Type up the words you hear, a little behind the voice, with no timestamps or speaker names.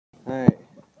Alright.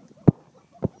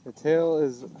 The tail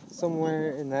is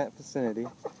somewhere in that vicinity.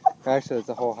 Actually, it's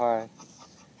a whole high.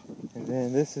 And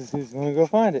then this is who's going to go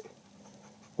find it.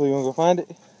 Blue, you want to go find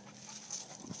it?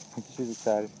 She's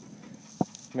excited.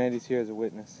 Mandy's here as a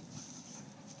witness.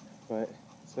 But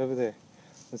it's over there.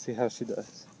 Let's see how she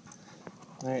does.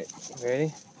 Alright,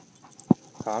 ready?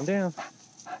 Calm down.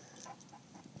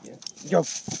 Yeah. Go!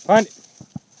 Find it!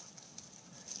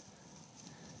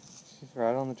 She's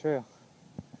right on the trail.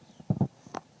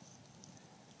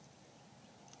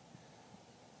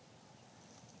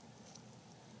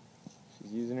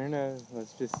 She's using her nose.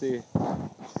 Let's just see if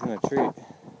she's going to treat.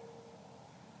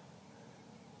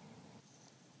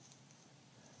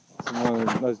 It's one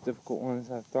of the most difficult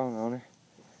ones I've thrown on her.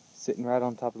 Sitting right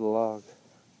on top of the log.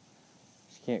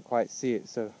 She can't quite see it,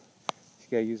 so she's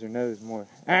got to use her nose more.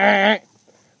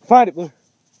 Find it, Blue!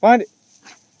 Find it!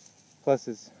 Plus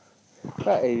it's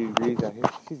about 80 degrees out here.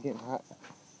 She's getting hot.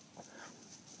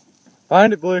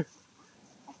 Find it, Blue!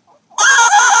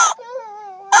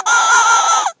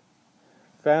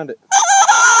 Found it.